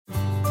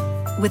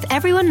With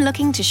everyone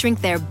looking to shrink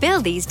their bill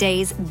these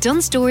days,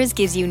 Dunnes Stores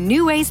gives you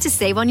new ways to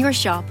save on your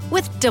shop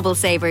with double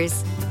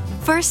savers.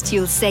 First,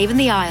 you'll save in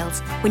the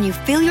aisles when you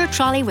fill your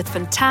trolley with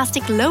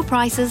fantastic low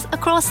prices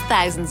across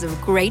thousands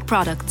of great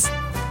products.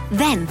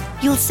 Then,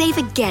 you'll save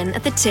again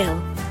at the till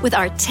with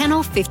our 10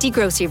 off 50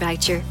 grocery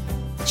voucher.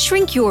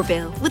 Shrink your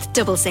bill with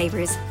double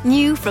savers,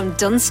 new from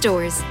Dunnes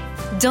Stores.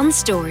 Dunnes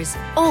Stores,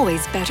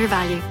 always better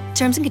value.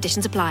 Terms and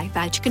conditions apply.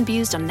 Voucher can be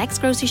used on next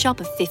grocery shop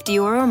of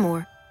 €50 or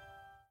more.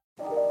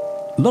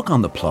 Look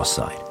on the plus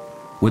side.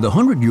 With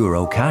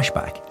 €100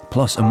 cashback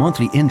plus a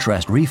monthly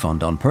interest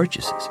refund on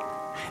purchases,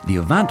 the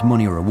Avant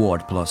Money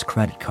Reward Plus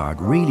credit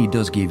card really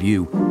does give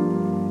you,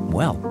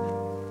 well,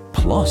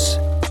 plus.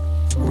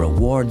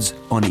 Rewards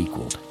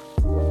unequalled.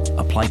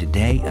 Apply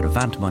today at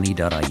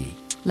avantmoney.ie.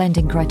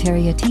 Lending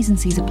criteria, T's and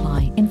C's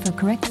apply. Info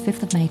correct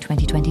 5th of May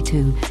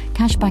 2022.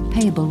 Cashback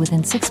payable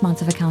within 6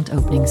 months of account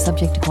opening,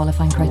 subject to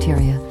qualifying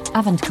criteria.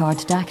 Avant Card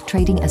DAC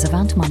trading as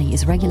Avant Money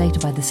is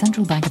regulated by the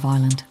Central Bank of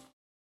Ireland.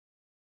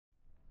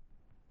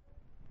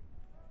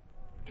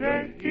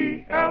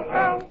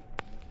 J-E-L-L.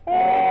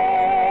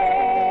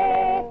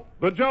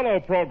 The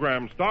Jell-O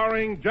program,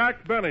 starring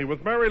Jack Benny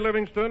with Mary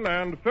Livingston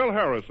and Phil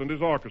Harris and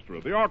his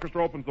orchestra. The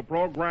orchestra opens the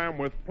program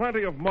with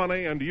Plenty of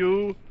Money and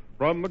You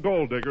from the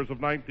Gold Diggers of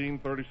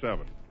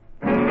 1937.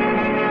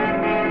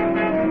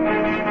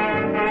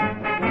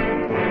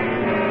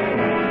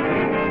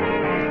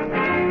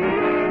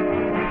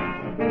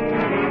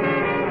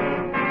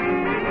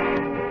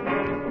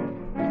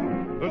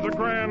 There's a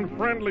grand,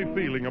 friendly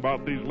feeling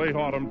about these late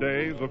autumn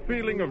days, a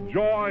feeling of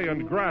joy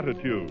and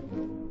gratitude.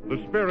 The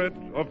spirit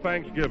of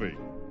Thanksgiving.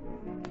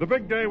 The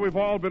big day we've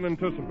all been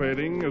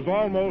anticipating is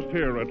almost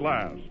here at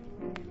last.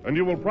 And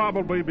you will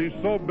probably be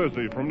so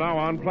busy from now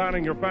on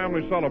planning your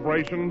family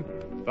celebration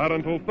that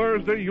until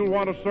Thursday you'll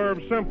want to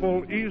serve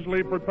simple,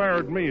 easily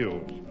prepared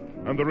meals.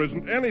 And there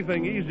isn't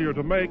anything easier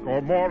to make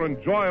or more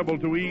enjoyable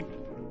to eat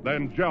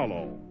than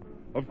Jell-O.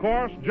 Of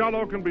course,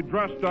 Jell-O can be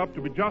dressed up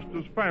to be just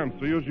as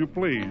fancy as you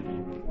please,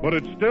 but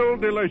it's still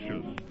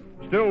delicious.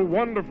 Still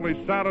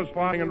wonderfully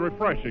satisfying and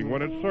refreshing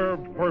when it's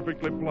served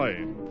perfectly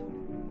plain.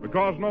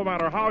 Because no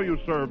matter how you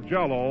serve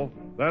Jell-O,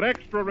 that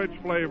extra rich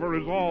flavor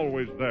is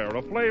always there,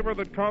 a flavor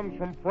that comes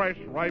from fresh,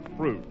 ripe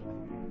fruit.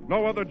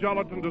 No other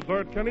gelatin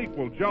dessert can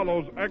equal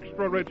Jell-O's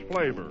extra rich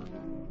flavor.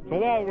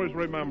 So always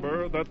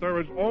remember that there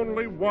is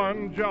only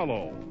one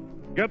Jell-O.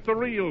 Get the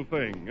real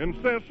thing.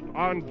 Insist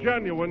on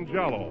genuine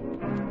Jell-O.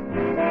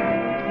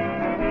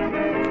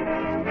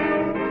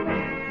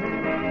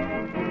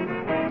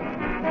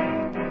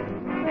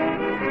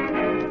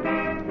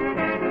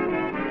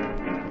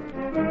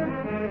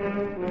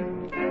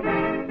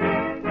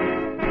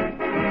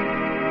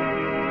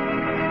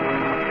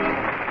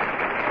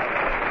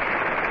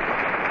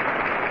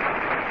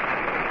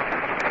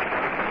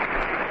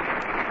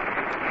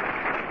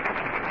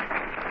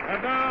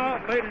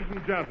 Ladies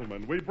and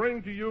gentlemen, we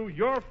bring to you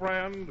your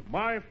friend,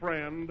 my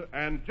friend,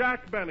 and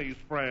Jack Benny's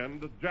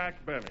friend,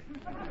 Jack Benny.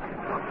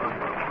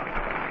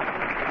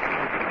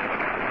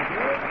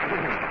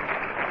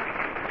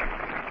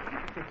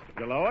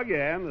 Hello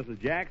again. This is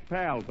Jack's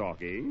pal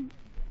talking.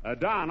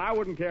 Don, I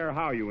wouldn't care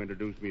how you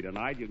introduce me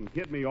tonight. You can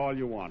kid me all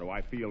you want to.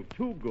 I feel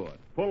too good.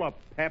 Full of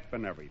pep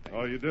and everything.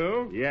 Oh, you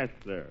do? Yes,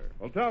 sir.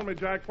 Well, tell me,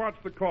 Jack,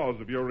 what's the cause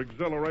of your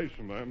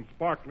exhilaration and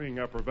sparkling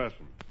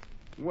effervescence?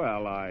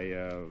 Well,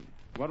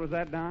 what was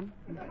that, Don?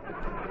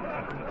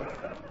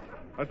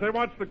 I say,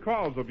 what's the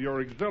cause of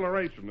your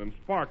exhilaration and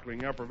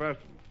sparkling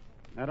effervescence?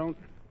 I don't...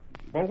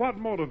 Well, what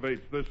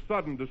motivates this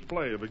sudden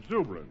display of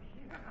exuberance?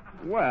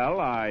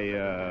 Well,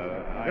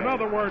 In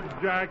other words,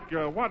 Jack,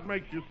 what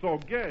makes you so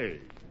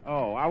gay?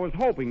 Oh, I was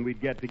hoping we'd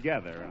get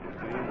together.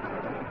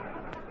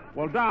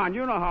 Well, Don,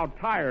 you know how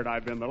tired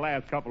I've been the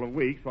last couple of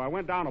weeks, so I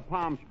went down to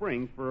Palm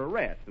Springs for a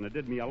rest, and it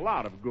did me a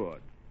lot of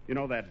good. You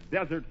know, that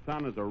desert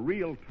sun is a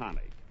real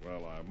tonic.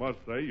 Well, I must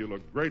say you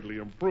look greatly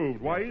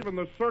improved. Why, even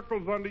the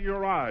circles under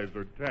your eyes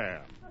are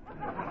tan.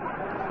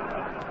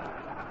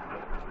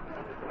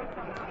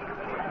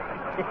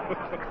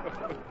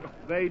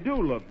 They do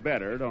look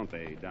better, don't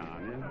they,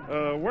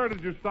 Don? Where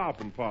did you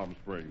stop in Palm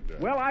Springs,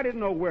 Jack? Well, I didn't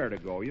know where to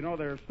go. You know,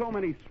 there are so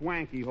many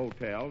swanky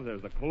hotels.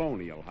 There's the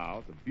Colonial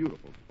House, a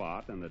beautiful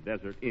spot, and the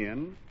Desert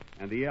Inn,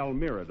 and the El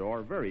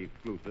Mirador, very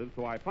exclusive,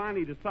 so I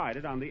finally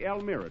decided on the El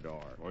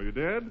Mirador. Oh, you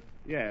did?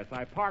 Yes,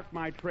 I parked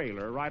my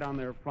trailer right on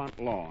their front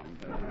lawn.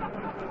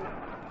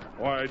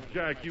 Why,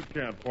 Jack, you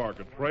can't park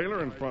a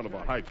trailer in front of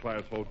a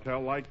high-class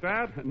hotel like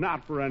that.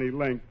 Not for any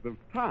length of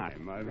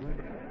time.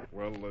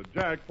 Well,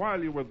 Jack,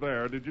 while you were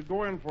there, did you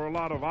go in for a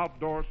lot of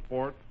outdoor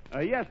sports?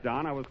 Yes,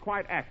 Don, I was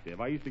quite active.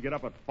 I used to get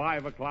up at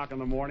 5 o'clock in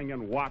the morning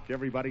and watch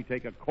everybody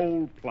take a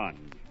cold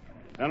plunge.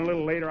 Then a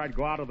little later, I'd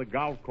go out to the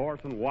golf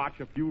course and watch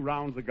a few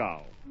rounds of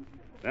golf.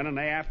 Then in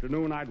the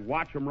afternoon, I'd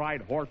watch them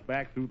ride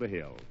horseback through the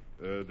hills.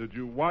 Did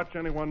you watch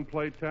anyone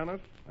play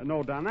tennis?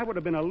 No, Don, that would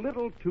have been a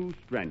little too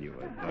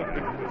strenuous.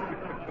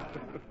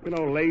 You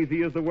know,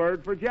 lazy is the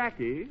word for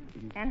Jackie.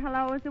 And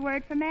hello is the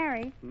word for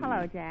Mary.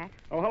 Hello, Jack.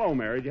 Oh, hello,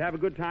 Mary. Did you have a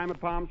good time at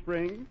Palm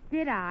Springs?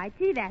 Did I?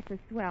 Gee, that's a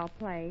swell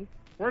place.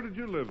 Where did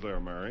you live there,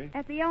 Mary?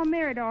 At the El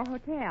Mirador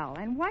Hotel.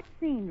 And what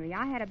scenery.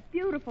 I had a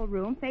beautiful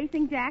room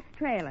facing Jack's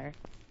trailer.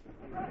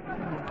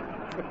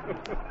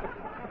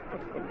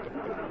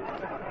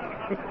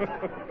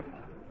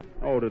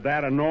 Oh, did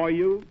that annoy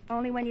you?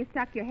 Only when you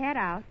stuck your head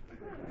out.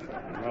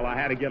 Well, I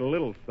had to get a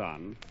little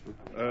sun.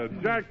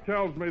 Jack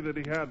tells me that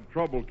he had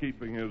trouble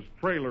keeping his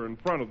trailer in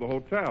front of the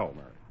hotel,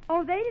 Mary.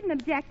 Oh, they didn't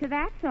object to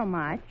that so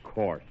much. Of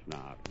course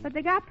not. But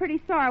they got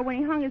pretty sore when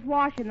he hung his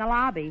wash in the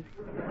lobby.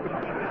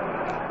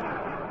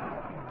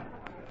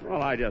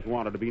 Well, I just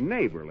wanted to be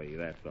neighborly,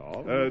 that's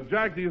all.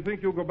 Jack, do you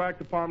think you'll go back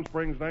to Palm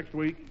Springs next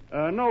week?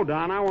 No,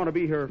 Don, I want to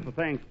be here for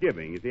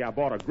Thanksgiving. You see, I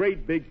bought a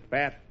great big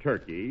fat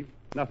turkey.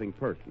 Nothing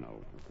personal,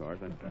 of course.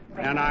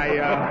 And I,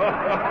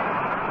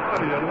 How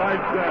do you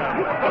like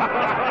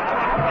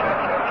that?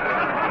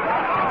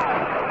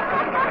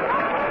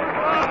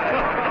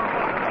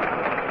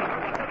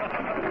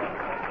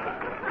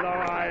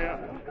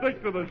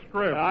 Stick to the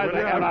script. I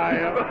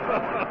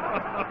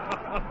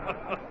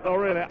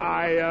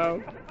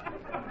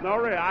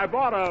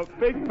bought a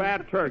big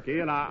fat turkey,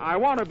 and I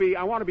want to be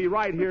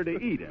right here to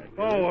eat it.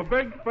 Oh, a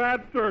big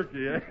fat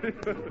turkey, eh?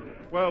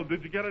 Well,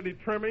 did you get any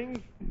trimmings?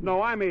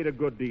 No, I made a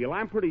good deal.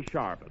 I'm pretty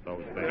sharp at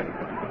those things.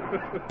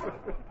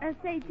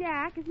 Say,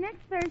 Jack, is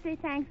next Thursday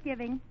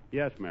Thanksgiving?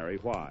 Yes, Mary,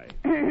 why?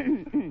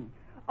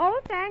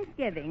 Oh,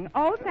 Thanksgiving.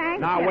 Oh, Thanksgiving.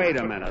 Now, wait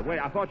a minute. Wait,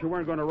 I thought you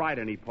weren't going to write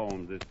any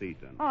poems this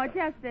season. Oh,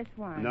 just this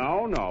one.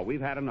 No,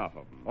 we've had enough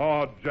of them.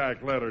 Oh,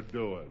 Jack, let her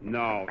do it.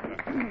 No.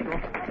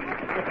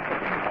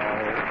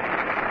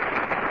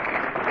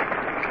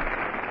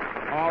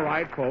 All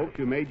right, folks,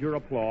 you made your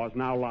applause.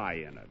 Now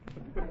lie in it.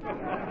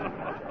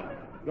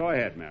 Go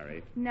ahead,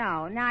 Mary.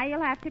 No, now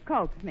you'll have to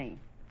coax me.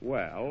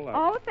 Well...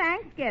 Oh,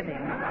 Thanksgiving.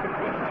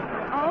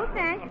 Oh,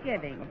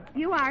 Thanksgiving.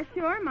 You are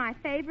sure my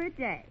favorite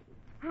day.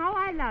 How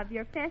I love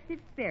your festive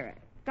spirit.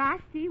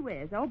 Gosh, gee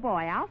whiz. Oh,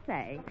 boy, I'll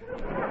say.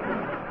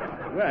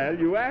 Well,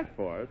 you asked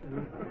for it.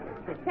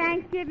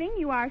 Thanksgiving,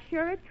 you are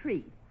sure a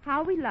treat.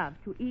 How we love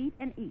to eat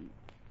and eat.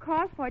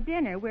 'Cause for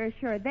dinner, we're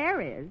sure there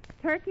is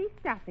turkey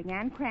stuffing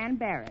and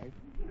cranberries.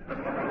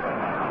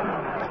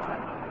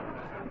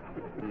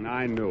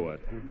 I knew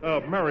it.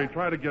 Mary,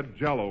 try to get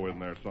Jell-O in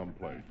there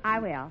someplace. I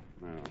will.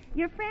 Oh.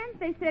 Your friends,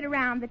 they sit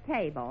around the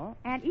table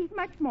and eat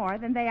much more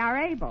than they are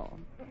able.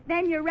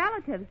 Then your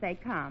relatives, they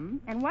come,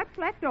 and what's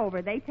left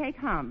over, they take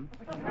hum.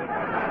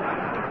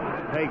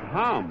 Take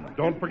hum?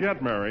 Don't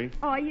forget, Mary.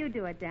 Oh, you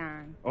do it,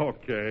 Don.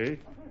 Okay.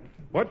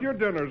 But your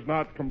dinner's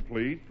not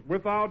complete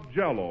without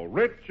Jell-O,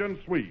 rich and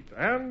sweet,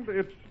 and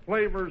its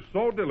flavors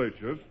so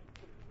delicious.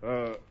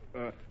 Are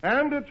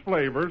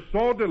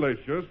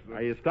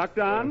you stuck,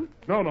 Don?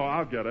 No,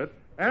 I'll get it.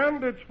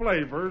 And its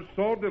flavors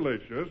so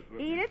delicious.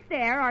 Eat it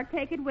there or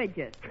take it with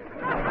you.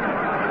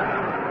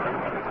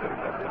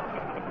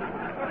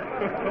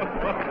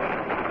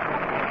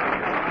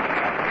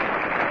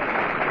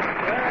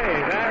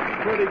 Hey,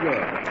 that's pretty good.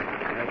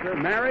 Yes, sir.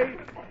 Mary,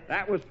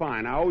 that was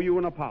fine. I owe you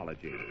an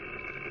apology.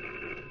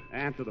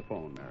 Answer the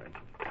phone, Mary.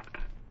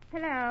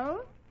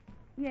 Hello?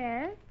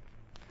 Yes?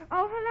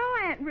 Oh, hello,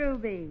 Aunt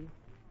Ruby.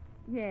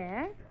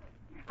 Yes?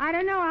 I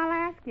don't know. I'll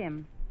ask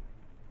him.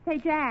 Say,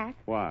 Jack.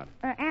 What?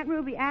 Aunt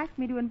Ruby asked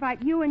me to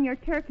invite you and your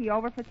turkey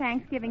over for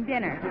Thanksgiving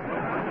dinner.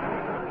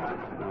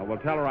 Well,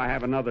 tell her I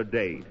have another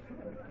date.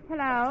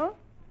 Hello?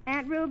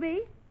 Aunt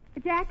Ruby?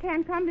 Jack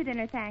can't come to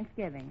dinner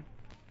Thanksgiving.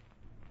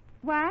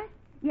 What?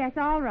 Yes,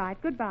 all right.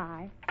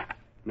 Goodbye.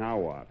 Now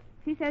what?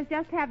 She says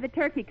just have the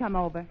turkey come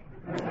over.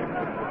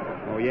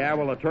 Oh, yeah?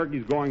 Well, the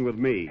turkey's going with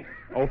me.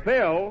 Oh,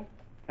 Phil.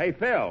 Hey,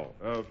 Phil.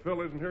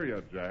 Phil isn't here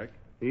yet, Jack.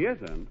 He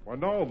isn't? Well,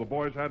 no, the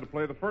boys had to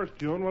play the first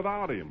tune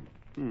without him.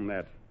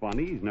 That's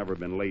funny. He's never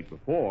been late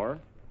before.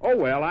 Oh,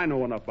 well, I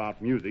know enough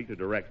about music to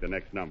direct the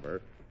next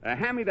number.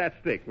 Hand me that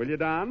stick, will you,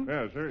 Don?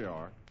 Yes, here you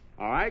are.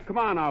 All right, come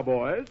on now,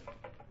 boys.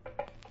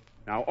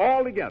 Now,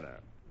 all together.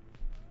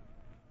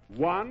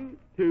 1,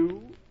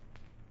 2...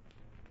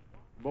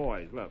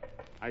 Boys, look.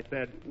 I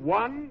said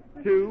 1,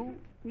 2...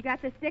 You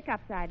got the stick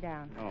upside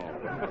down. Oh.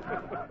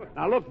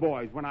 Now, look,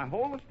 boys, when I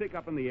hold the stick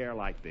up in the air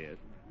like this,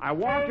 I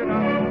want you to...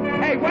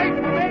 Hey, wait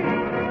for me!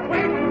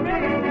 Wait for me!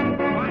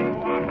 Fine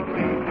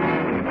cooperation.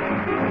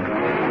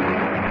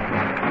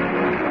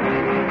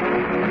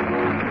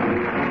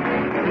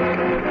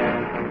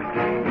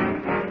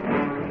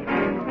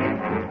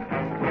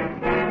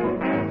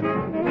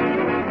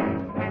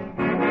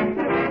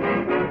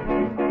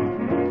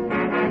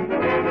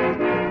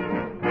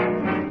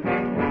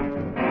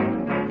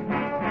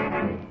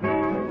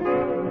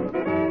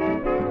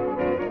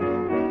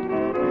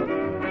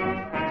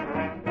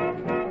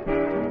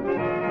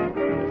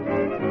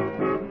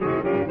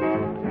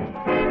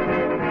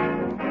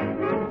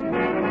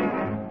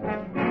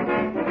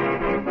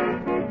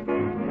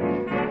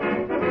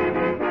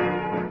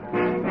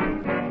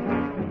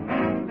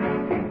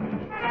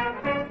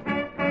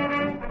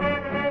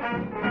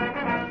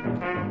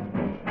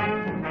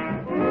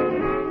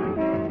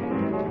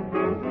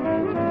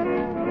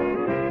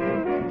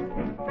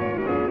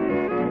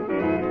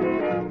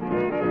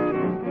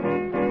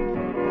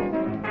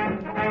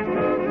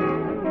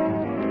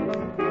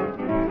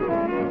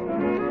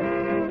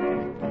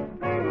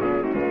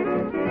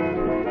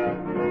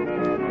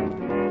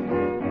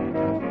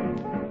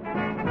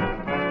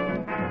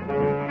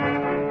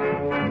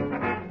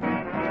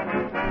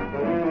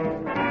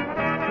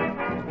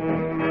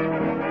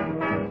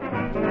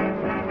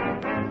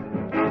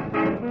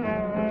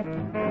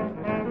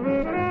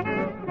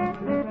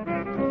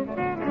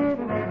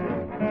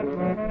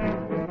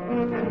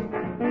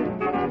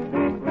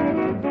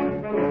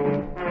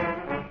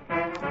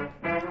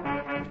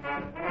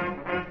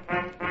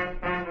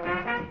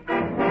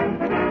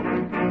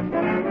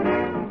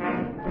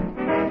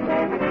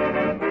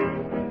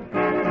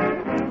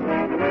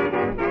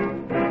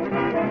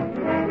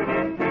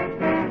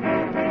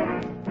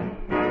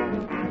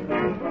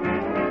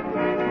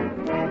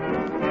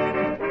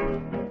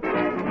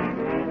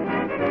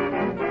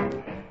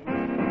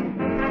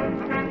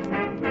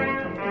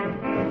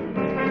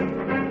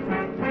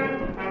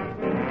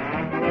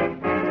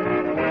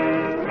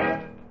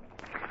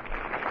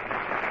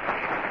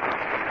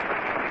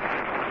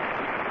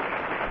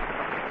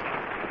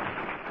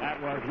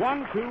 Here's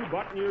 1-2,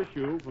 Button Your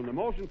Shoe from the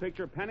motion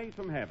picture Pennies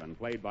from Heaven,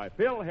 played by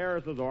Phil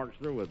Harris's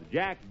orchestra with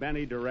Jack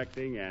Benny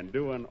directing and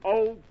doing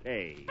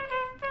okay.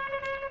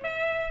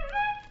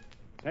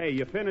 Hey,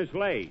 you finished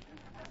late.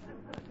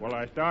 Well,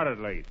 I started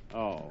late.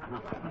 Oh.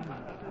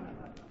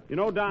 You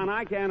know, Don,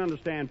 I can't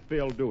understand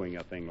Phil doing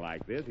a thing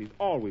like this. He's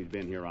always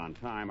been here on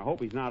time. I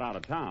hope he's not out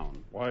of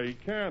town. Why, he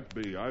can't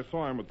be. I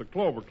saw him at the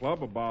Clover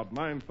Club about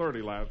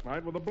 9:30 last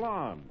night with a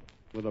blonde.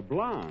 With a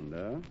blonde,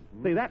 huh?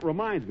 See, that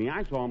reminds me.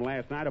 I saw him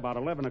last night about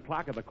 11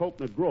 o'clock at the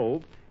Coconut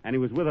Grove, and he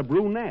was with a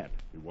brunette.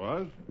 He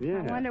was?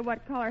 Yeah. I wonder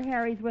what color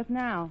Harry's with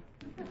now.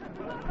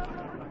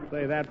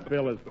 Say, that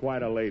Phil is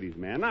quite a ladies'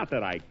 man. Not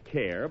that I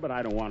care, but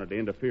I don't want it to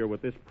interfere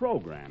with this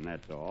program,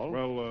 that's all.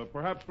 Well,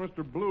 perhaps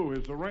Mr. Blue,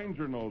 his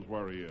arranger, knows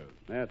where he is.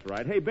 That's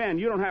right. Hey, Ben,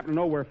 you don't happen to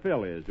know where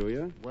Phil is, do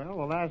you? Well,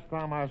 the last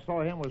time I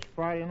saw him was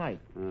Friday night.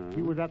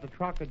 He was at the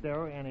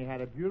Trocadero, and he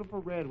had a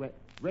beautiful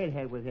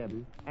redhead with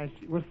him, and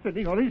she was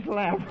sitting on his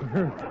lap.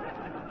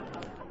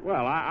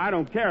 Well, I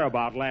don't care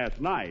about last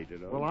night, you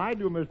know. Well, I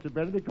do, Mr.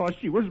 Bennett, because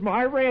she was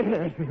my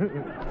redhead.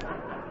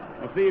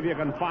 Well, see if you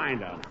can find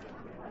her.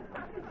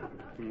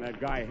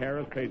 That guy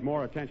Harris pays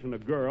more attention to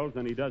girls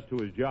than he does to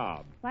his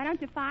job. Why don't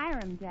you fire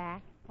him,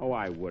 Jack? Oh,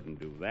 I wouldn't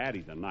do that.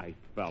 He's a nice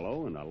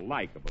fellow and a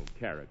likable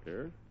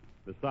character.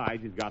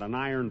 Besides, he's got an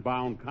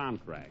iron-bound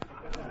contract.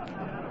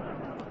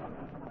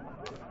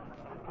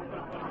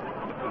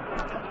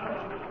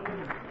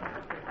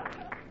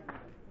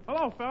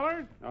 Hello,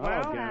 fellers. Oh,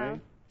 well,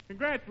 Kenny.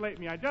 congratulate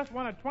me. I just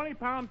won a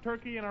 20-pound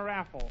turkey in a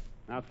raffle.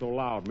 Not so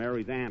loud.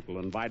 Mary's aunt will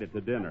invite it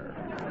to dinner.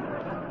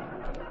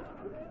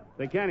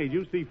 Say, Kenny, did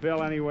you see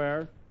Phil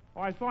anywhere?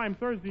 Oh, I saw him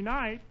Thursday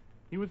night.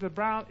 He was at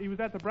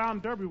the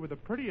Brown Derby with the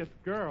prettiest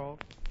girl.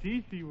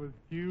 Gee, she was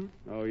cute.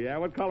 Oh, yeah?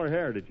 What color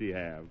hair did she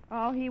have?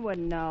 Oh, he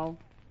wouldn't know.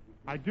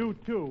 I do,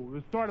 too. It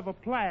was sort of a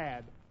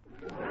plaid.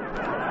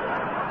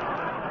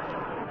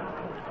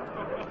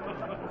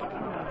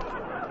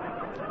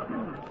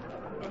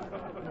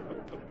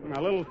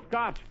 A little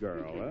Scotch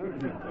girl,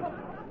 huh?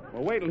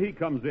 Well, wait till he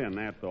comes in,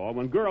 that's all.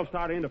 When girls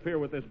start to interfere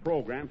with this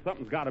program,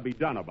 something's got to be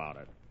done about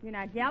it. You're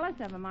not jealous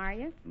of him, are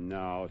you?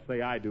 No,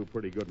 say I do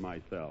pretty good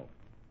myself.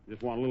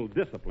 Just want a little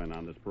discipline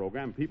on this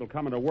program. People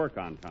coming to work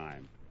on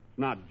time. It's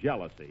not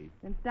jealousy.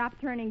 Then stop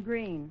turning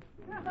green.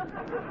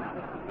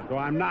 So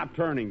I'm not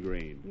turning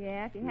green.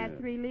 Yeah, if you had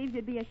 3 leaves,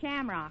 you'd be a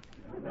shamrock.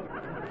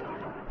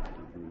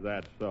 Is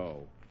that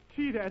so?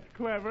 Gee, that's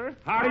clever.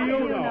 How do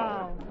you know?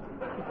 know?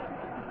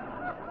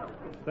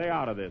 Stay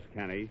out of this,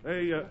 Kenny.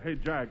 Hey,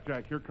 Jack,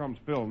 here comes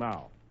Phil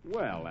now.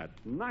 Well, that's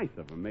nice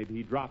of him. Maybe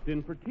he dropped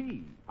in for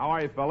tea. How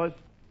are you, fellas?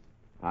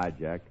 Hi,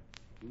 Jack.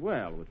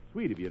 Well, it was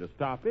sweet of you to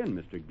stop in,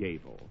 Mr.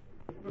 Gable.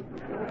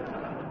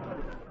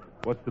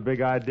 What's the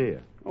big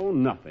idea? Oh,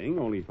 nothing.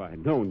 Only if I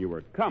had known you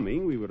were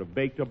coming, we would have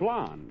baked a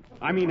blonde.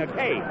 I mean, a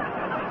cake.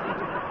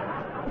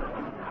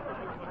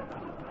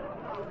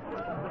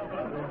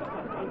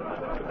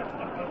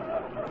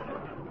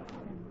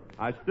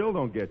 I still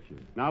don't get you.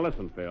 Now,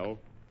 listen, Phil.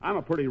 I'm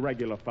a pretty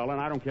regular fella,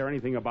 and I don't care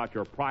anything about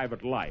your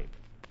private life,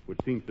 which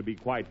seems to be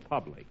quite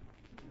public.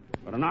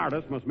 But an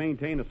artist must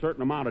maintain a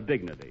certain amount of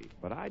dignity.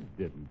 But I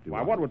didn't do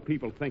Why, what would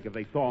people think if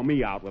they saw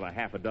me out with a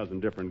half a dozen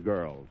different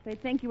girls?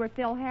 They'd think you were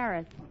Phil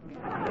Harris.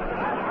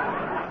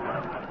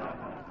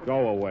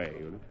 Go away.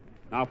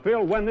 Now,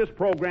 Phil, when this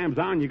program's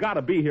on, you got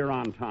to be here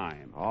on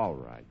time. All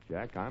right,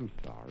 Jack, I'm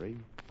sorry.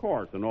 Of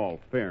course, in all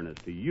fairness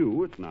to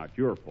you, it's not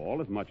your fault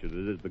as much as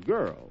it is the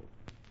girls.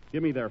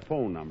 Give me their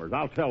phone numbers.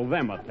 I'll tell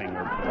them a thing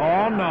or two.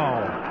 Oh,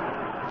 no.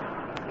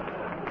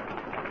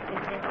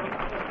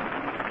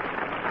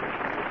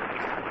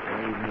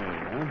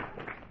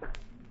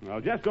 Well,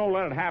 just don't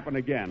let it happen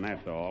again,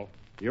 that's all.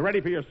 You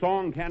ready for your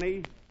song,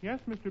 Kenny? Yes,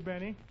 Mr.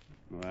 Benny.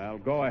 Well,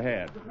 go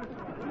ahead.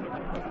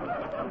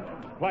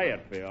 Play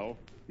it, Phil.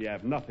 You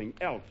have nothing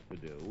else to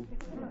do.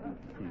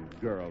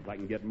 Girls, I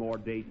can get more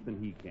dates than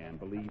he can,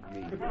 believe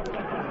me.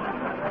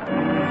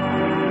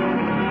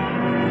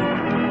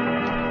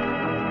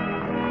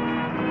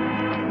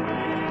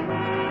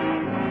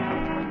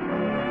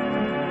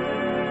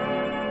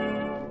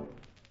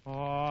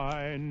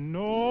 I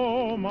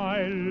know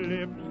my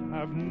lips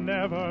have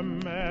never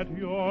met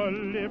your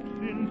lips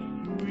in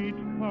sweet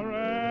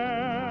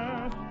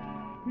caress.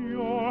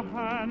 Your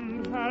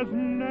hand has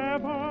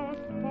never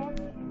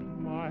touched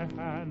my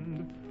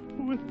hand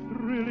with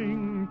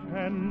thrilling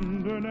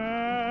tenderness.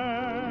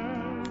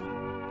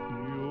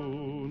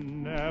 You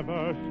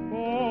never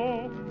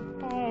spoke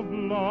of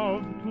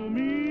love to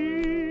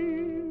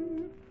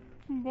me,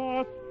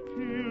 but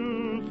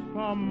still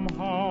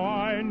somehow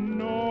I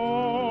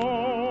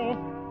know,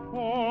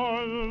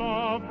 for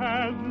love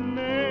has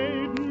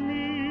made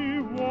me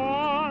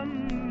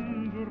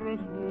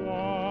wondrous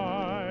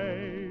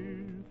wise.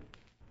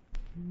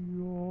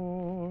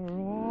 Your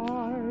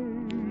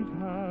eyes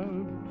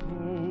have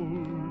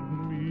told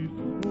me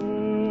so.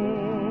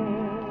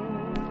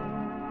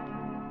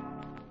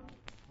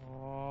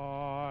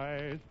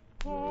 I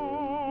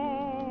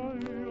saw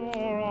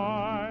your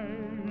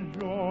eyes,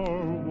 your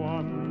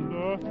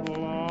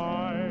wonderful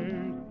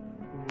eyes,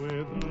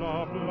 with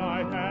love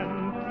light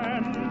and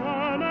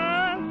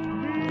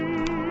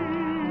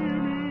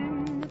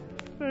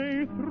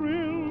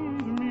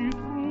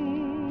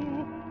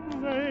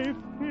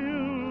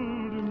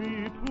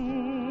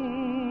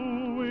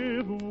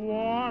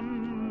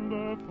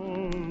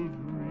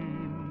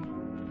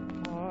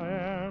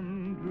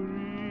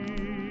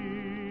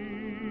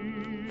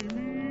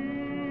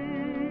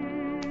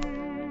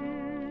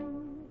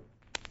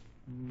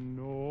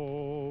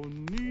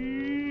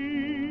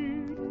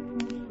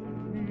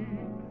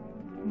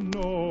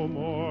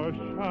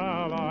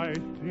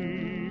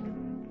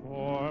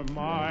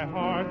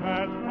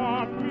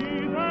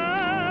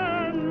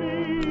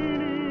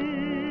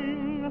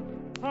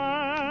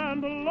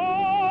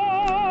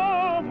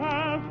love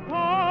has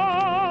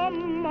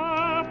come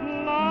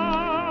at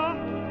last.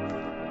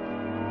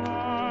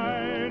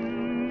 I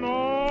know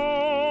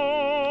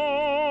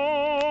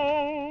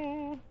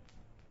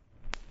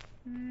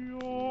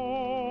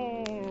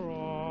your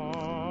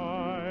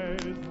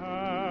eyes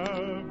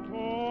have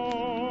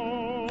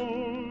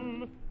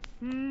told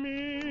me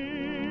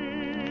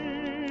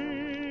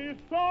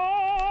so.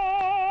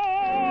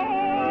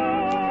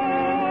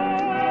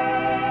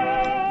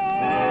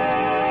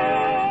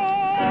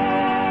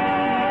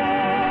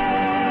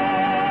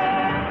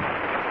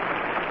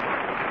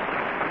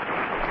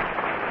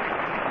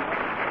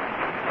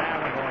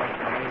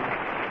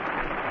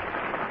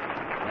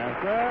 Yes,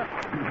 sir.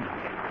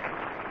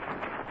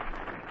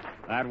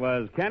 That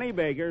was Kenny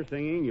Baker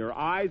singing Your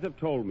Eyes Have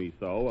Told Me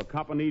So,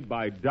 accompanied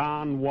by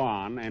Don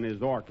Juan and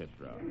his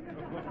orchestra.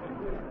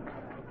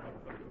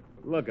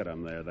 Look at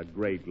him there, the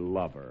great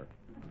lover,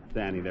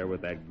 standing there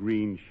with that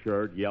green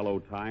shirt, yellow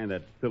tie, and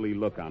that silly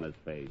look on his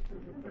face.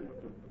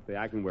 See,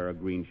 I can wear a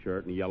green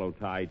shirt and a yellow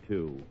tie,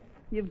 too.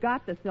 You've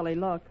got the silly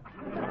look.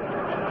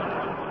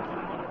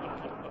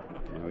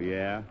 Oh,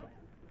 yeah?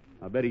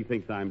 I bet he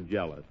thinks I'm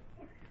jealous.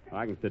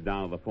 I can sit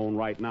down on the phone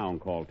right now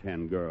and call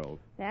 10 girls.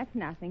 That's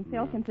nothing.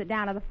 Phil can sit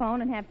down at the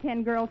phone and have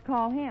 10 girls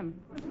call him.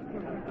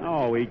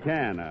 Oh, he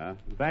can, huh?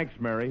 Thanks,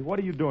 Mary. What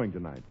are you doing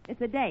tonight? It's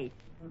a date.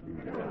 It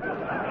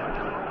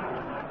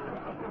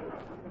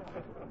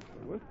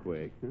was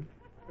quick, huh?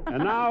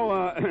 And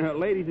now,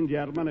 ladies and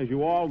gentlemen, as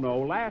you all know,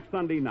 last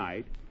Sunday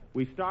night,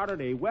 we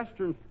started a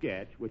Western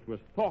sketch which was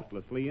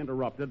thoughtlessly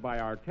interrupted by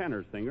our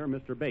tenor singer,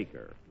 Mr.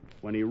 Baker,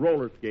 when he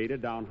roller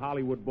skated down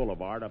Hollywood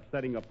Boulevard,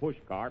 upsetting a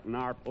pushcart in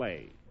our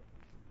play.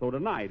 So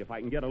tonight, if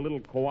I can get a little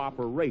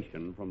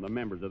cooperation from the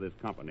members of this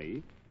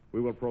company, we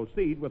will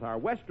proceed with our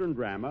Western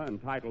drama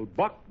entitled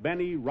Buck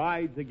Benny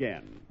Rides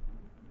Again,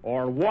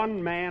 or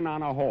One Man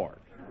on a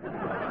Horse.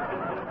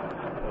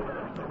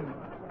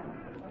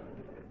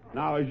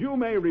 Now, as you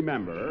may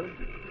remember...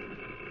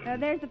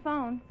 There's the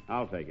phone.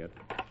 I'll take it.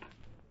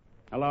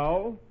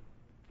 Hello?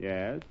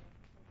 Yes?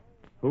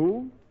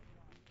 Who?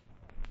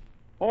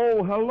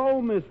 Oh,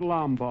 hello, Miss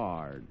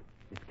Lombard.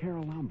 It's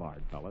Carol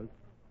Lombard, fellas.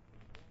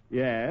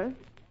 Yes?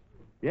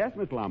 Yes,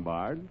 Miss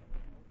Lombard.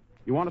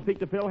 You want to speak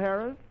to Phil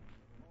Harris?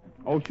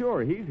 Oh,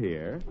 sure, he's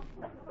here.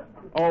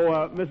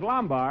 Oh, Miss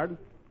Lombard,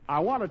 I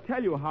want to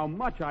tell you how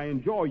much I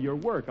enjoy your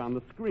work on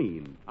the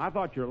screen. I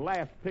thought your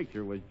last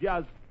picture was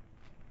just...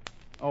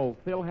 Oh,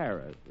 Phil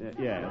Harris.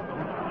 Yes.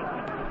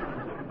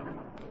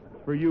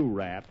 For you,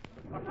 rat.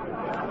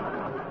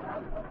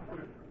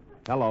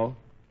 Hello.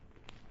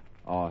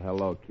 Oh,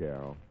 hello,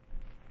 Carol.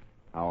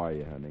 How are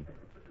you, honey?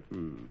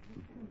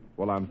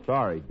 Well, I'm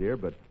sorry, dear,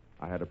 but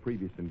I had a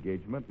previous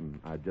engagement, and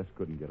I just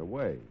couldn't get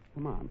away.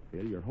 Come on,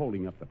 Phil. You're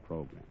holding up the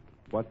program.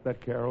 What's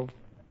that, Carol?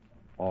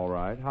 All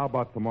right. How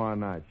about tomorrow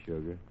night,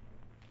 sugar?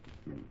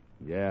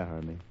 Yeah,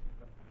 honey.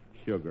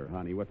 Sugar,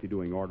 honey. What's he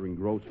doing, ordering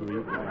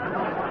groceries?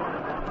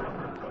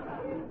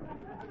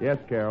 Yes,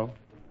 Carol.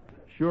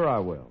 Sure I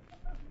will.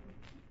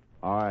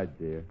 All right,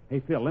 dear. Hey,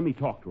 Phil, let me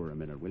talk to her a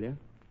minute, will you?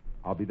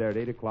 I'll be there at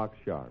 8 o'clock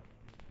sharp.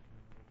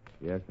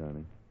 Yes,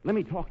 honey. Let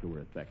me talk to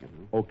her a second.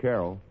 Huh? Oh,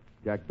 Carol,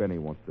 Jack Benny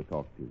wants to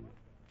talk to you.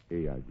 Here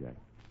you are, Jack.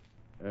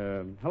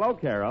 Hello,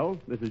 Carol.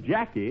 This is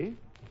Jackie.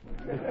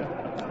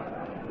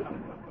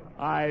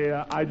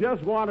 I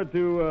just wanted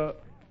to,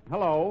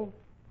 hello?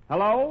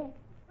 Hello?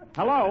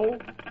 Hello?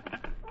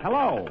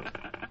 Hello?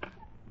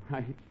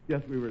 I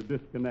guess we were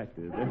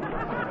disconnected.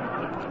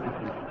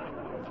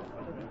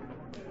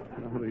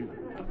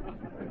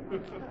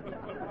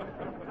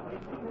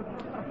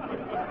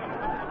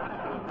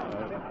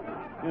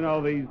 You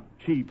know, these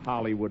cheap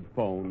Hollywood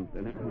phones.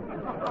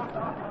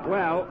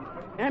 Well,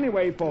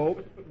 anyway,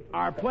 folks,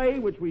 our play,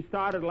 which we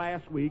started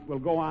last week, will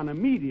go on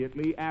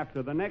immediately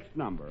after the next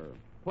number.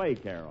 Play,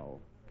 Carol.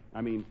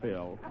 I mean,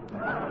 Phil.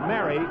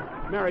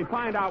 Mary,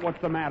 find out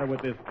what's the matter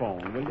with this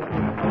phone, will you?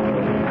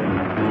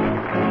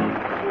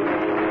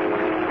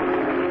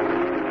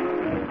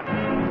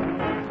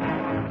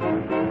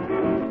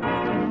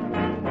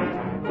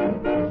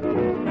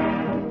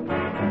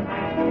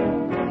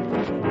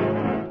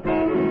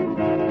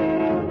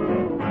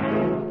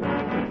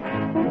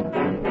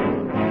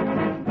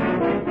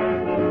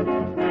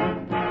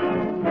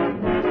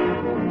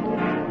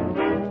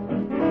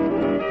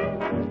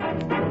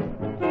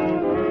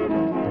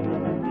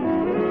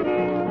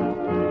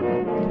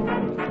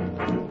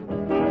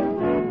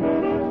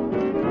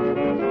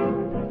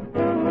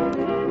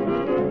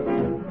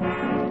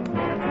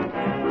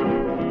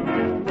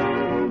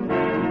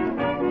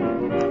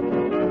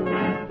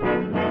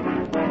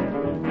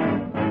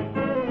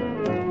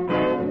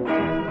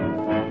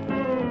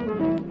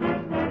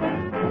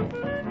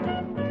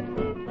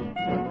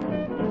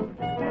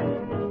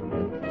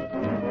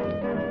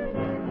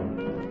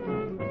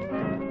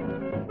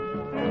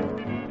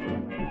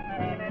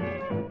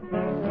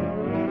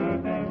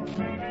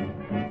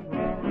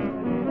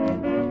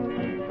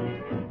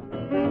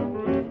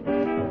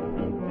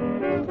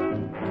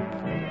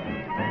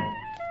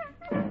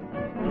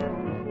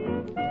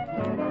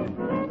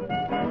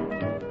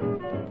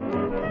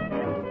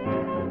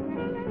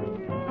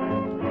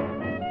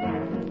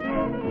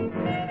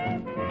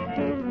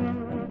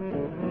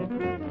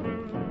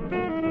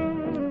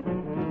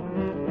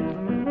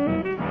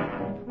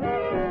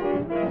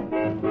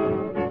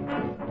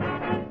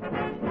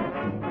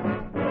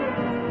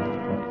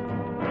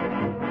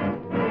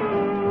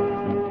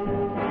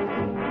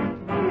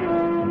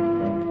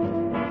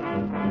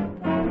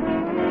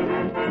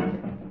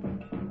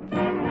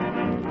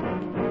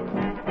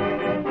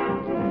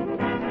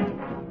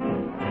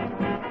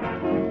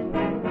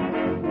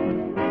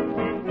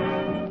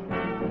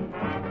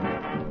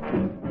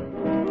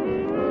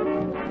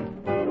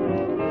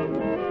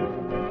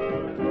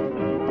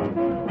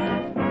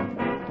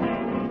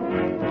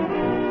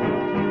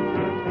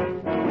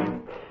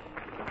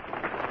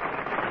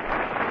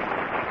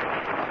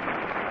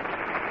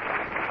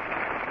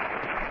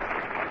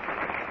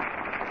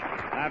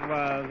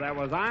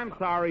 was I'm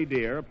Sorry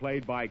Dear,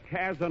 played by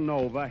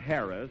Casanova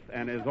Harris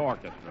and his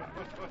orchestra.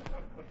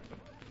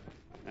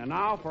 And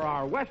now for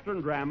our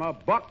Western drama,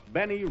 Buck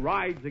Benny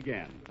Rides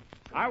Again.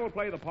 I will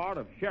play the part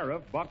of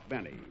Sheriff Buck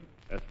Benny,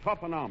 as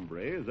tough an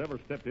hombre as ever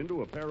stepped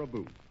into a pair of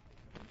boots.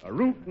 A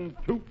rootin',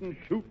 tootin',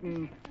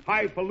 shootin',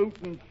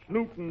 highfalutin',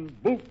 snootin',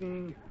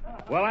 bootin'.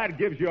 Well, that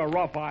gives you a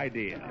rough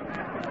idea.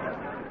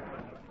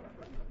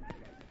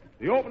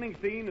 The opening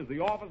scene is the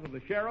office of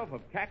the sheriff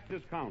of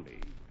Cactus County.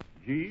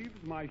 Jeeves,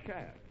 my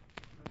shaft.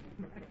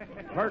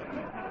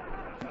 Curtain.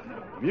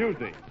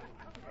 Music.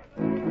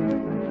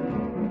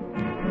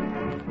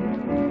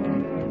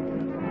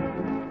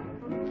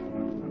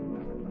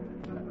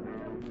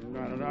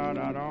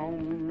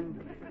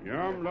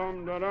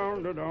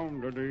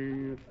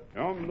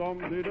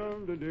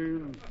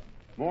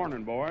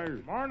 Morning, boys.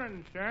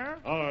 Morning, Sheriff.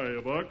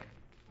 Hiya, Buck.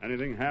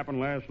 Anything happened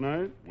last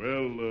night?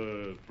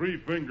 Well,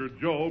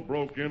 Three-Fingered Joe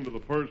broke into the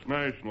First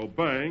National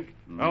Bank,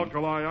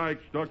 Alkali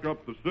Ike stuck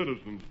up the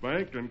Citizens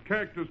Bank, and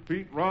Cactus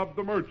Pete robbed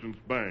the Merchants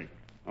Bank.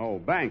 Oh,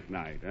 bank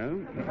night, huh?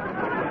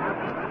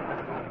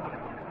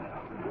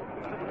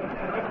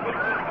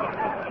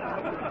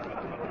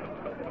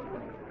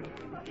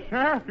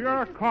 Sheriff,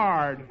 you're a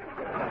card.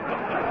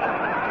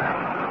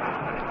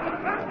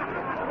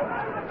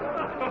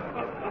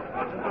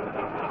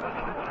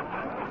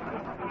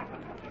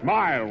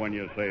 Smile when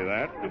you say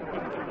that.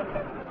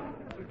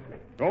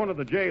 Go into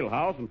the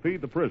jailhouse and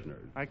feed the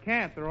prisoners. I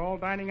can't. They're all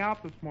dining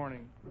out this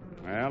morning.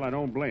 Well, I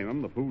don't blame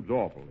them. The food's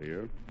awful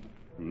here.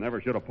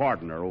 Never should have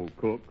pardoned our old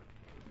cook.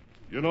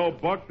 You know,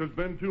 Buck, there's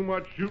been too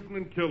much shooting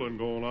and killing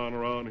going on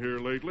around here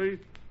lately.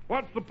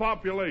 What's the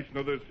population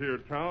of this here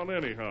town,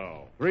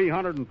 anyhow?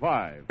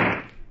 305.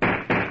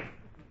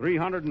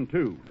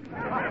 302.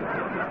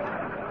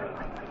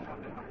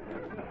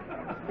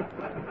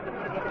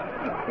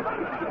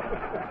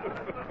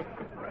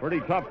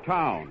 Pretty tough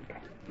town.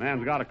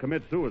 Man's got to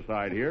commit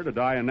suicide here to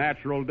die a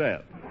natural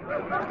death.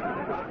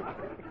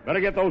 Better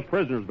get those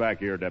prisoners back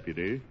here,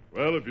 Deputy.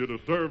 Well, if you'd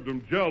have served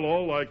them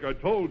Jell-O like I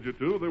told you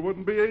to, they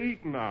wouldn't be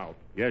eating out.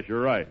 Yes,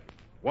 you're right.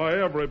 Why,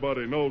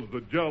 everybody knows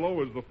that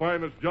Jell-O is the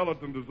finest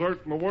gelatin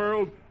dessert in the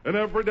world, and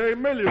every day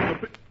millions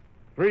of people...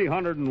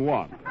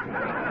 301.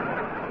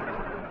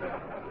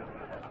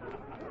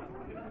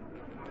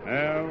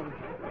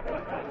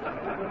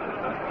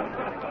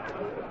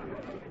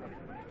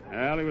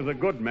 Well, he was a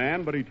good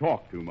man, but he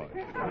talked too much.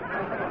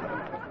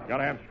 Got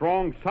to have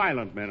strong,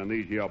 silent men in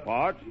these here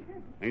parts.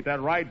 Ain't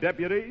that right,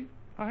 Deputy?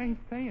 I ain't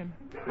saying.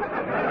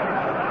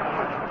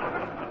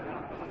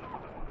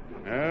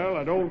 Well,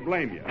 I don't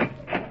blame you.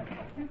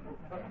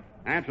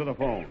 Answer the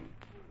phone.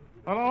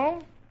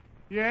 Hello?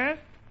 Yes?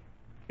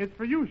 It's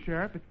for you,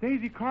 Sheriff. It's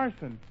Daisy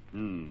Carson.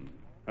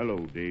 Hello,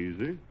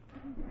 Daisy.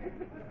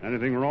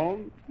 Anything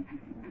wrong?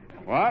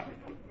 What?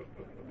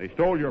 They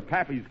stole your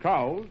pappy's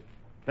cows.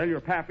 Tell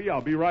your pappy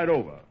I'll be right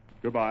over.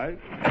 Goodbye.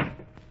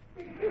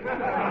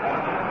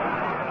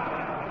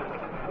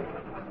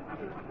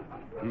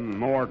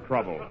 More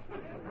trouble.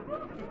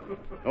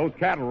 Those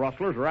cattle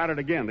rustlers are at it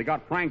again. They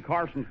got Frank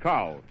Carson's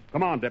cows.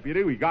 Come on,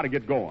 Deputy. We got to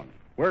get going.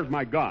 Where's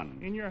my gun?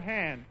 In your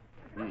hand.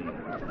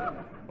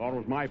 Thought it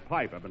was my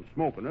pipe. I've been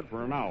smoking it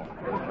for an hour.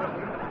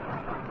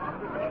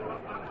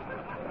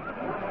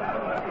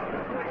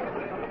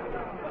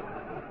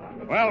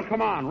 Well,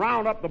 come on.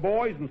 Round up the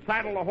boys and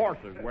saddle the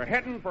horses. We're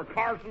heading for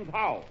Carson's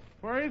house.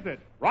 Where is it?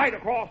 Right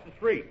across the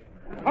street.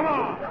 Come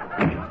on.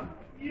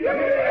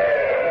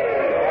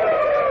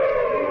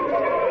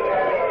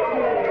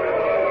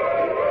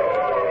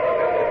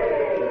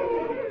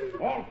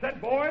 All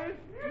set, boys?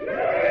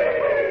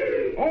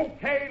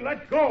 Okay,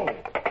 let's go.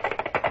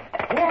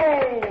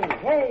 Whoa,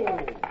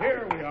 whoa.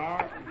 Here we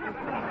are.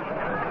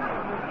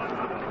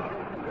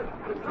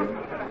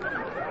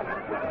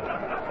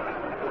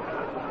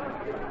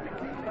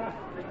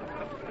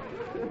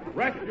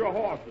 Rest your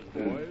horses,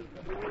 boys.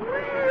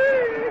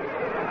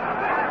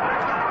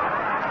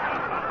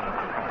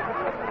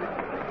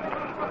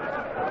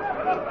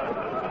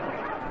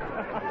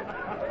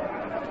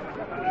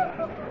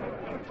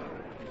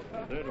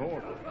 Dead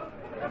horses.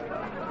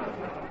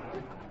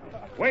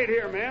 Wait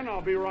here, men.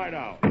 I'll be right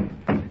out.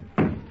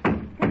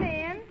 Come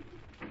in.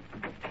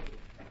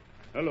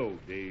 Hello,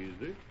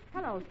 Daisy.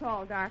 Hello,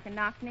 tall, dark, and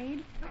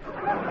knock-kneed.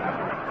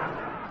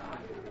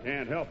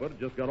 Can't help it.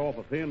 Just got off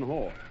a thin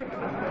horse.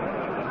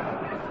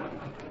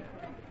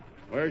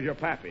 Where's your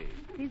pappy?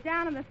 He's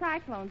down in the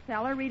cyclone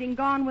cellar reading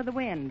Gone with the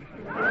Wind.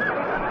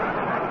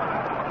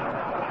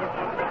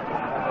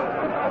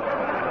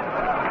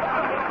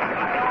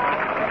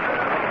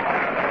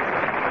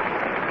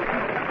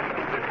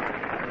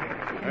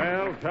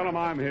 Well, tell him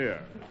I'm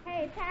here.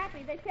 Hey,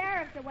 Pappy, the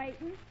sheriff's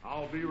awaiting.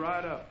 I'll be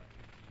right up.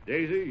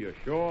 Daisy, you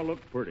sure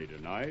look pretty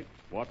tonight.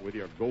 What with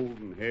your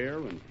golden hair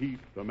and teeth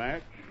to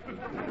match?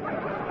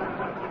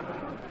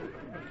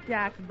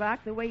 Shucks,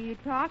 Buck, the way you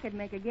talk would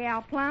make a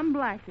gal plumb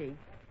blushy.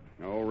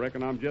 Oh,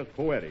 reckon I'm just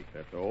poetic,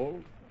 that's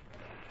all.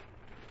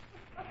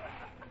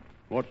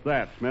 What's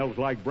that? Smells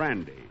like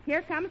brandy.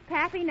 Here comes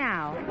Pappy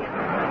now.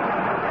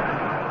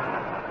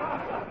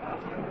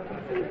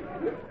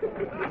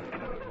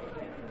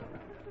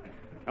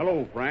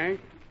 Hello, Frank.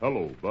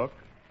 Hello, Buck.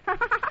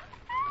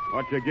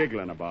 What you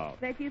giggling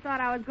about? Bet you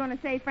thought I was going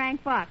to say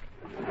Frank Buck.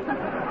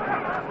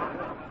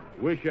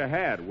 Wish you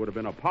had. Would have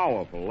been a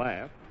powerful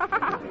laugh.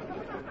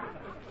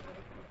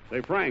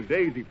 Say, Frank,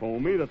 Daisy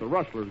phoned me that the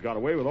rustlers got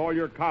away with all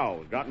your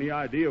cows. Got any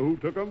idea who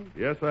took them?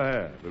 Yes, I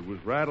have. It was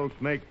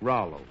Rattlesnake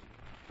Rollo.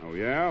 Oh,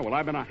 yeah? Well,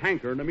 I've been a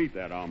hankering to meet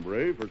that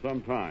hombre for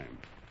some time.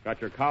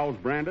 Got your cows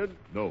branded?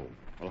 No.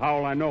 Well,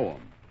 how'll I know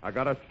them? I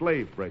got a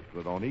slave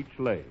bracelet on each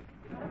leg.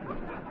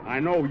 I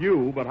know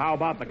you, but how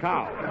about the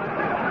cows?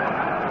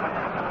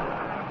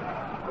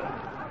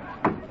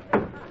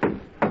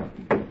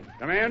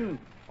 Come in.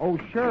 Oh,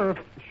 Sheriff.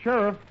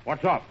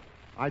 What's up?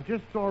 I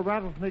just saw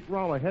Rattlesnake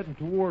Rollo heading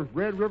towards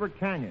Red River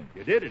Canyon.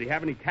 You did? Did he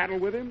have any cattle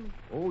with him?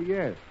 Oh,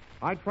 yes.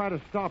 I tried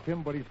to stop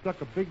him, but he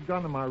stuck a big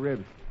gun in my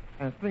ribs.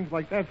 And things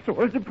like that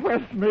sort of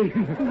depressed me.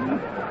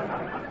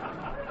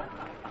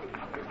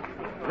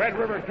 Red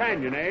River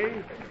Canyon, eh?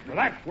 Well,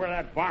 that's where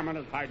that varmint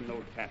is hiding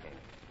those cattle.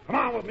 Come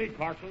on with me,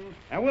 Carson,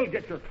 and we'll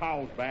get your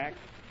cows back.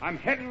 I'm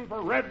heading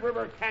for Red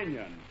River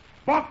Canyon.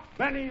 Buck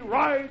Benny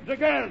rides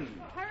again.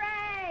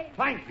 Hooray!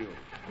 Thank you.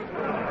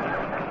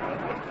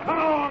 Come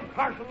on,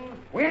 Carson.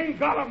 We ain't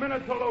got a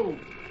minute to lose.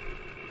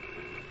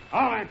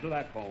 I'll answer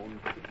that phone.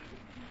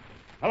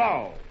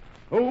 Hello.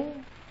 Who?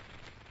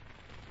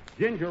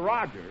 Ginger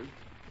Rogers.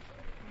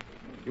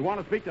 You want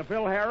to speak to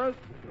Phil Harris?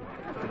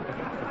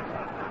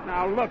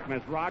 Now, look,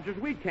 Miss Rogers,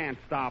 we can't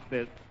stop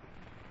this.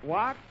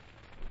 What?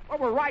 Well,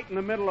 we're right in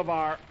the middle of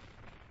our...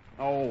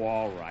 Oh,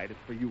 all right. It's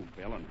for you,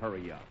 Phil, and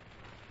hurry up.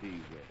 Gee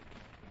whiz.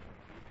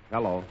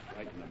 Hello.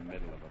 Right in the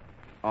middle of it.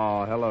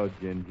 Oh, hello,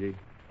 Gingy.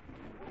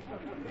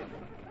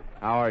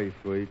 How are you,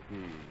 sweet?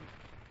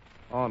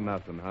 Oh,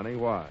 nothing, honey.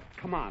 Why?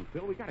 Come on,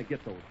 Phil. We got to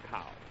get those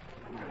cows.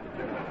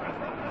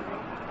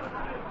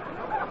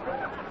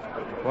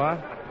 What?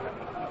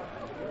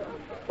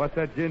 What's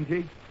that,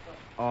 Gingy?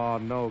 Oh,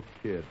 no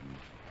kidding.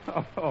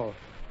 Oh,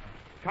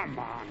 Come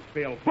on,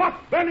 Phil.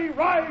 Buck Benny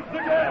rides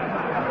again.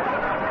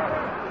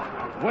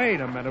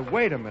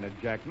 wait a minute,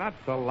 Jack. Not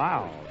so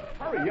loud.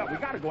 Hurry up. We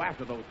got to go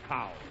after those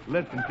cows.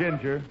 Listen,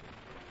 Ginger.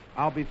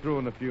 I'll be through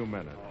in a few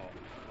minutes.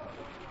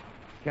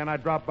 Can I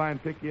drop by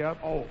and pick you up?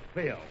 Oh,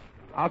 Phil.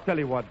 I'll tell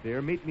you what,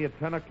 dear. Meet me at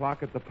 10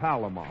 o'clock at the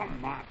Palomar.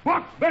 Come on.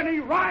 Buck Benny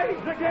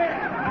rides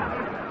again.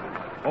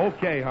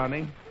 Okay,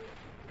 honey.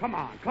 Come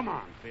on,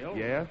 Phil.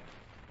 Yes?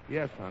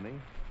 Yes, honey.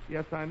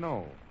 Yes, I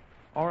know.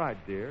 All right,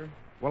 dear.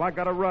 Well, I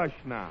got to rush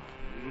now.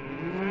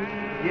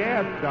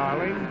 Yes,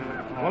 darling.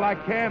 Well, I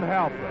can't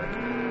help it.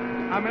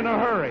 I'm in a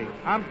hurry.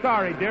 I'm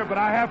sorry, dear, but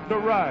I have to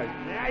rush.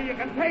 Yeah, you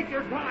can take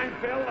your time,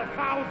 Phil. The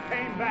cows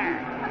came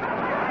back.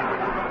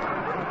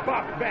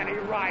 Buck Benny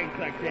rides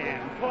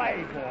again.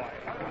 Playboy.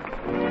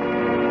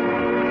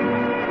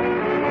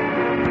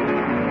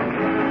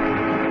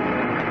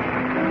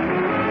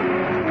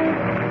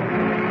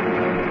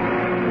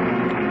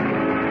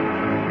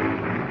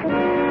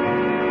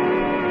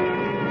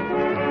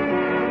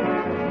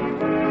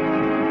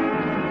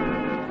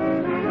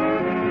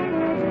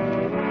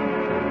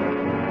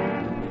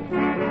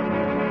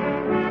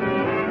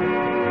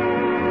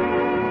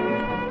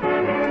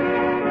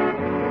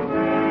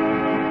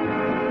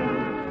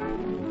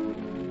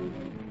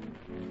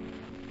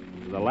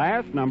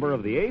 Number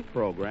of the 8th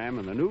program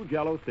in the new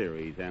Jell-O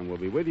series, and we'll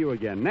be with you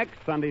again next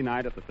Sunday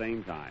night at the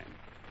same time.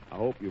 I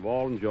hope you've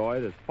all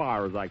enjoyed as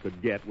far as I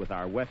could get with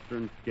our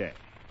Western sketch.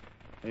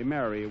 Hey,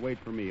 Mary, wait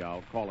for me.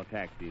 I'll call a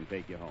taxi and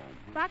take you home.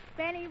 Buck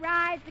Benny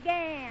rides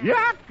again.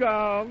 Yeah,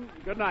 come.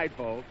 Good night,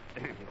 folks.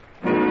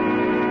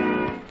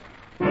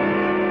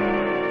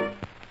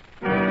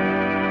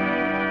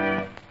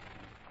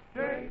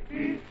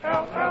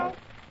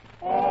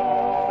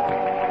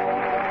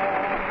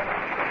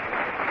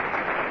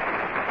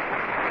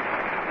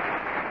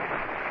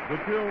 The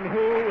tune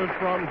Who is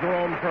from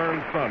Jerome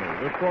Kern's Sonny.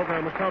 This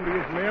program has come to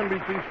you from the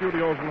NBC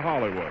studios in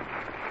Hollywood.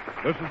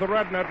 This is the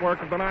Red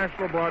Network of the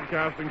National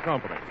Broadcasting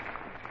Company.